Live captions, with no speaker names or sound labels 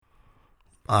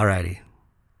Alrighty,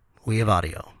 we have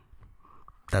audio.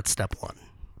 That's step one.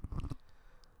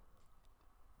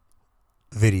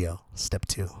 Video, step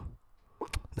two.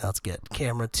 Now let's get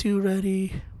camera two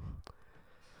ready.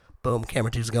 Boom,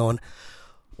 camera two's going.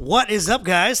 What is up,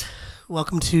 guys?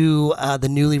 Welcome to the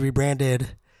newly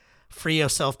rebranded Free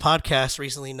Yourself podcast,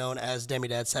 recently known as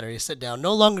Demidad Saturday Sit Down.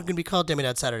 No longer going to be called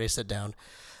Demidad Saturday Sit Down.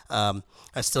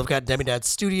 I still got Demidad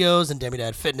Studios and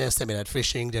Demidad Fitness, Demidad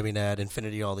Fishing, Demidad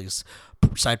Infinity, all these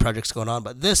side projects going on.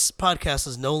 But this podcast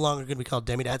is no longer going to be called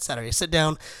Demidad Saturday Sit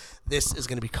Down. This is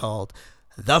going to be called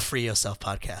the Free Yourself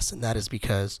podcast. And that is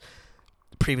because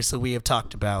previously we have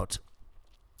talked about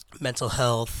mental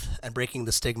health and breaking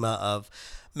the stigma of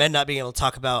men not being able to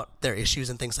talk about their issues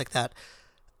and things like that.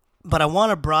 But I want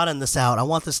to broaden this out. I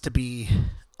want this to be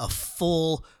a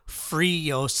full Free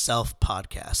Yourself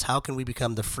podcast. How can we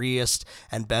become the freest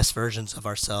and best versions of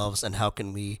ourselves, and how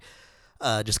can we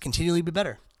just continually be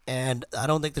better? And I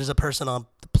don't think there's a person on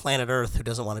the planet Earth who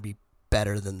doesn't want to be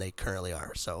better than they currently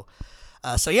are. So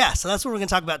that's what we're going to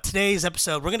talk about today's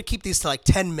episode. We're going to keep these to like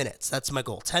 10 minutes. That's my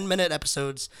goal. 10-minute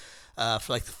episodes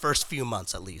for like the first few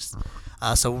months at least.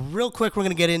 So real quick, we're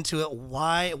going to get into it.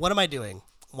 What am I doing?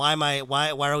 Why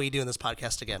are we doing this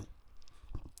podcast again?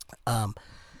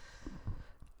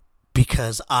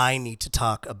 Because I need to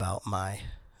talk about my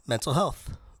mental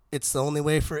health. It's the only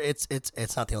way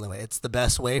it's not the only way. It's the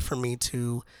best way for me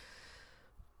to,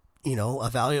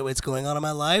 evaluate what's going on in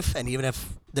my life. And even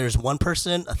if there's one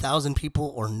person, 1,000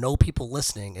 people, or no people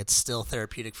listening, it's still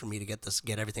therapeutic for me to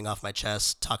get everything off my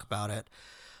chest, talk about it,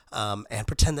 and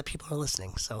pretend that people are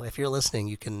listening. So if you're listening,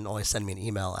 you can always send me an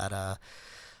email at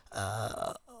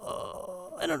I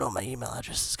don't know what my email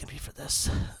address is going to be for this.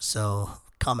 So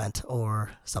comment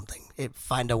or something.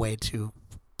 Find a way to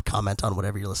comment on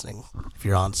whatever you're listening. If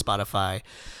you're on Spotify,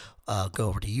 go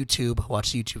over to YouTube,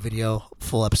 watch the YouTube video.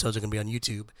 Full episodes are going to be on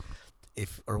YouTube.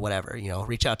 Or whatever,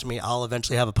 reach out to me. I'll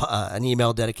eventually have an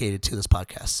email dedicated to this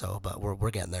podcast. But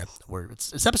we're getting there.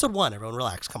 It's episode 1. Everyone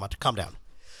relax. Calm down.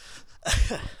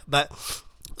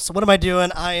 So what am I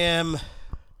doing? I am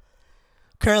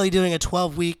currently doing a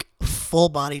 12-week full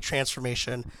body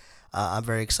transformation. I'm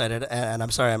very excited, and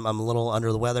I'm sorry I'm a little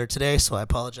under the weather today, so I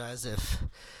apologize if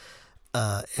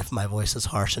my voice is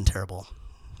harsh and terrible.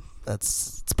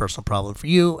 It's a personal problem for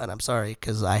you, and I'm sorry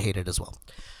because I hate it as well.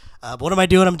 But what am I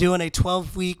doing? I'm doing a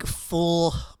 12-week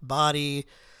full body,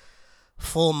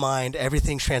 full mind,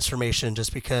 everything transformation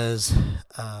just because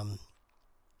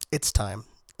it's time.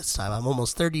 It's time. I'm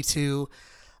almost 32.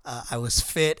 I was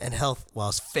fit and healthy. Well, I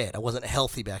was fit. I wasn't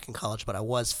healthy back in college, but I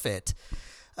was fit.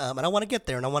 And I want to get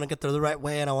there, and I want to get there the right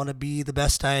way, and I want to be the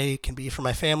best I can be for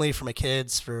my family, for my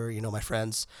kids, for, my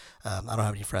friends. I don't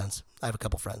have any friends. I have a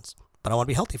couple friends, but I want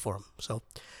to be healthy for them. So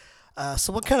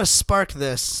what kind of sparked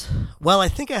this? Well, I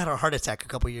think I had a heart attack a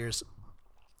couple years.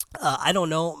 I don't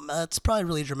know. It's probably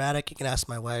really dramatic. You can ask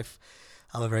my wife.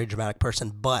 I'm a very dramatic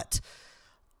person, but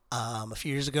a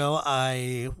few years ago,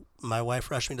 my wife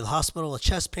rushed me to the hospital with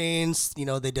chest pains.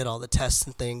 They did all the tests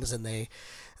and things, and they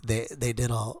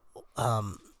did all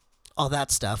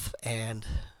that stuff, and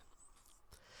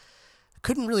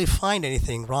couldn't really find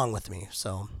anything wrong with me.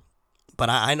 So, but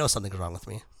I know something's wrong with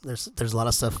me. There's a lot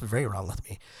of stuff very wrong with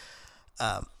me.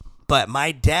 But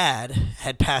my dad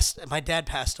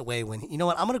passed away when, you know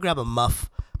what? I'm going to grab a muff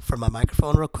from my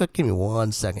microphone real quick. Give me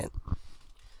 1 second.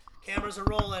 Cameras are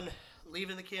rolling.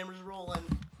 Leaving the cameras rolling.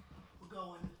 We're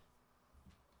going.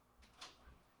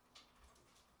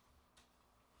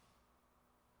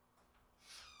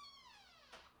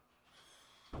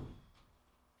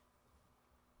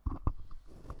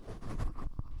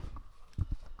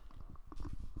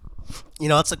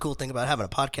 That's the cool thing about having a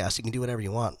podcast. You can do whatever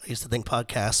you want. I used to think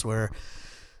podcasts were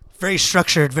very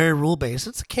structured, very rule-based.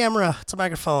 It's a camera, it's a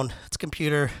microphone, it's a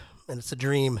computer, and it's a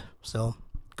dream. So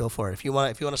go for it. If you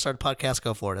want to start a podcast,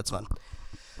 go for it. It's fun.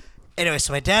 Anyway,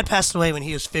 so my dad passed away when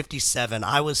he was 57.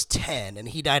 I was 10, and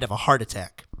he died of a heart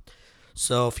attack.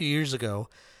 So a few years ago,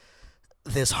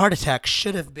 this heart attack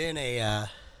should have been a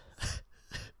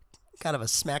kind of a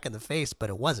smack in the face, but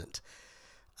it wasn't.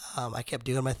 I kept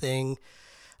doing my thing.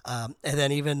 And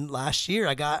then even last year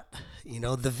I got,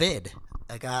 the vid.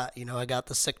 I got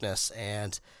the sickness,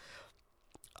 and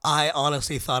I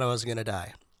honestly thought I was going to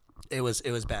die. It was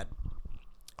bad.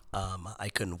 I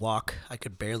couldn't walk. I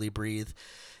could barely breathe.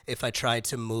 If I tried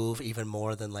to move even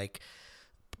more than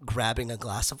grabbing a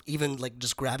glass of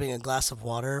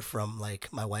water from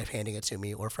my wife handing it to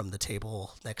me, or from the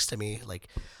table next to me,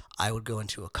 I would go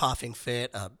into a coughing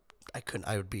fit. I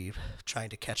would be trying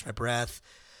to catch my breath.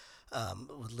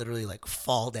 Would literally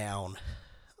fall down.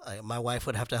 My wife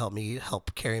would have to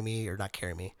help carry me, or not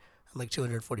carry me. I'm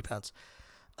 240 pounds.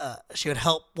 she would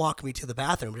help walk me to the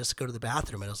bathroom just to go to the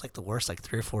bathroom. And it was like the worst, like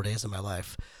 3 or 4 days of my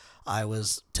life. I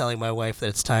was telling my wife that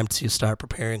it's time to start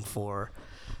preparing for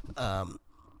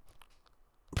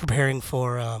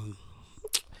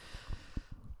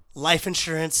life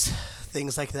insurance,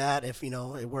 things like that. If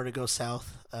it were to go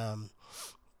south. But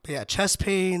yeah, chest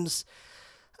pains.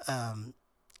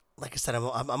 Like I said,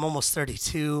 I'm almost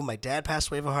 32. My dad passed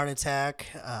away of a heart attack.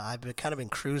 I've been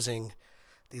cruising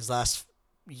these last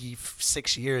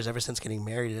 6 years ever since getting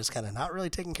married. Just kind of not really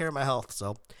taking care of my health.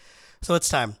 So it's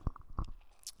time.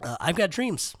 I've got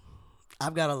dreams.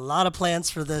 I've got a lot of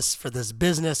plans for this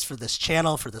business, for this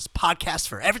channel, for this podcast,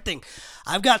 for everything.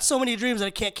 I've got so many dreams that I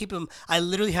can't keep them. I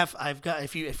literally have. I've got.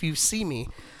 If you see me,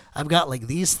 I've got like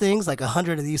these things, like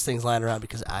 100 of these things lying around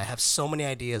because I have so many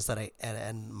ideas that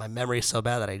and my memory is so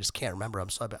bad that I just can't remember them.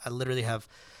 So I literally have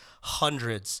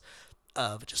hundreds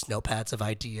of just notepads of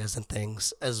ideas and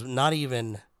things,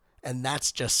 and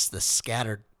that's just the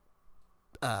scattered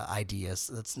ideas.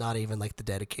 That's not even like the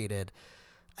dedicated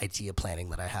idea planning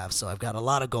that I have. So I've got a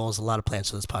lot of goals, a lot of plans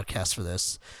for this podcast,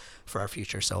 for our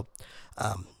future. So,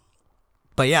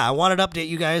 but yeah, I wanted to update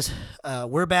you guys.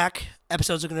 We're back.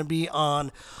 Episodes are going to be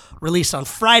released on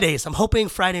Fridays. I'm hoping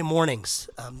Friday mornings.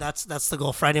 That's the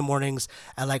goal. Friday mornings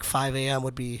at like 5 a.m.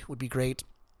 would be great.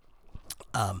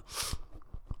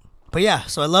 But yeah,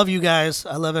 so I love you guys.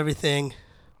 I love everything.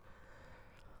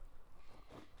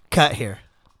 Cut here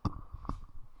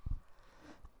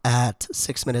at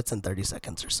 6 minutes and 30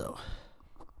 seconds or so.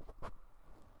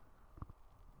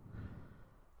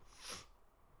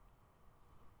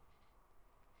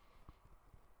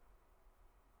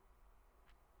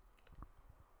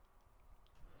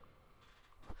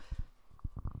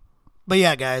 But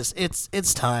yeah, guys,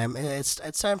 it's time. It's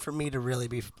time for me to really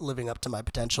be living up to my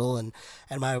potential, and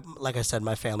my, like I said,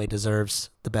 my family deserves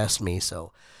the best me.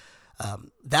 So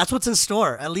that's what's in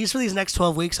store. At least for these next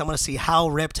 12 weeks, I'm going to see how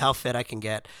ripped, how fit I can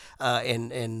get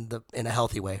in a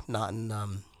healthy way, not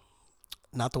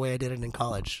the way I did it in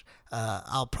college.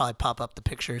 I'll probably pop up the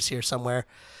pictures here somewhere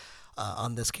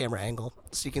on this camera angle,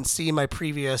 so you can see my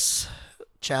previous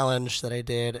challenge that I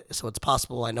did. So it's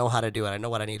possible. I know how to do it. I know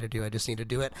what I need to do. I just need to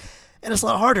do it, and it's a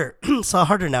lot harder. It's a lot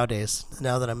harder nowadays.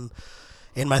 Now that I'm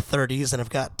in my 30s and I've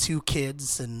got 2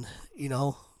 kids, and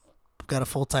I've got a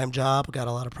full-time job, I've got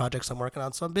a lot of projects I'm working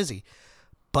on, so I'm busy.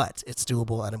 But it's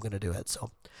doable, and I'm going to do it. So,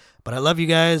 but I love you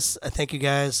guys. I thank you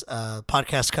guys.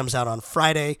 Podcast comes out on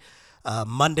Friday.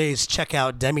 Mondays, check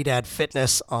out Demidad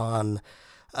Fitness on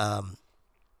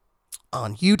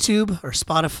YouTube or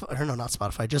Spotify. Or no, not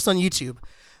Spotify, just on YouTube.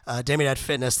 Demidad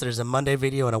Fitness. There's a Monday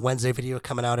video and a Wednesday video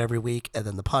coming out every week, and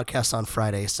then the podcast on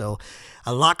Friday. So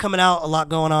a lot coming out, a lot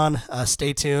going on.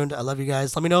 Stay tuned. I love you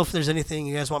guys. Let me know if there's anything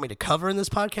you guys want me to cover in this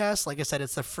podcast. Like I said,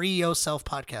 it's the Free Yourself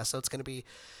podcast, so it's going to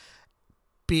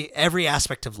be every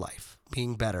aspect of life,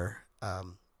 being better,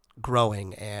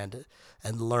 growing and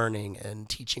learning and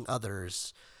teaching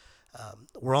others.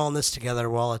 We're all in this together.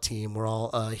 We're all a team. We're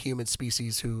all a human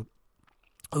species who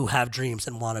have dreams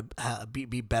and want to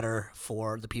be better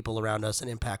for the people around us and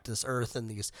impact this earth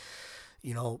and these,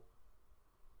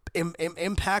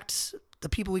 impact the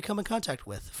people we come in contact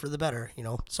with for the better,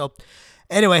 So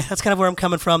anyway, that's kind of where I'm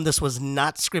coming from. This was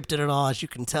not scripted at all. As you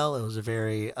can tell, it was a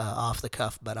very off the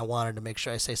cuff, but I wanted to make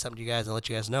sure I say something to you guys and let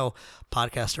you guys know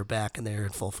podcasts are back and they're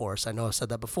in full force. I know I've said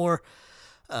that before.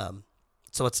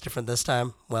 So what's different this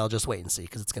time? Well, just wait and see,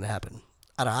 because it's going to happen.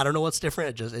 I don't know what's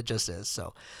different. It just is.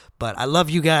 So, but I love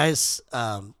you guys.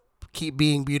 Keep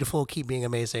being beautiful. Keep being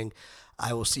amazing.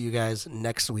 I will see you guys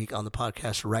next week on the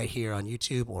podcast right here on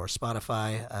YouTube or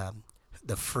Spotify.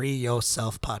 The Free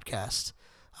Yourself podcast.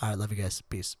 All right. Love you guys.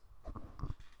 Peace.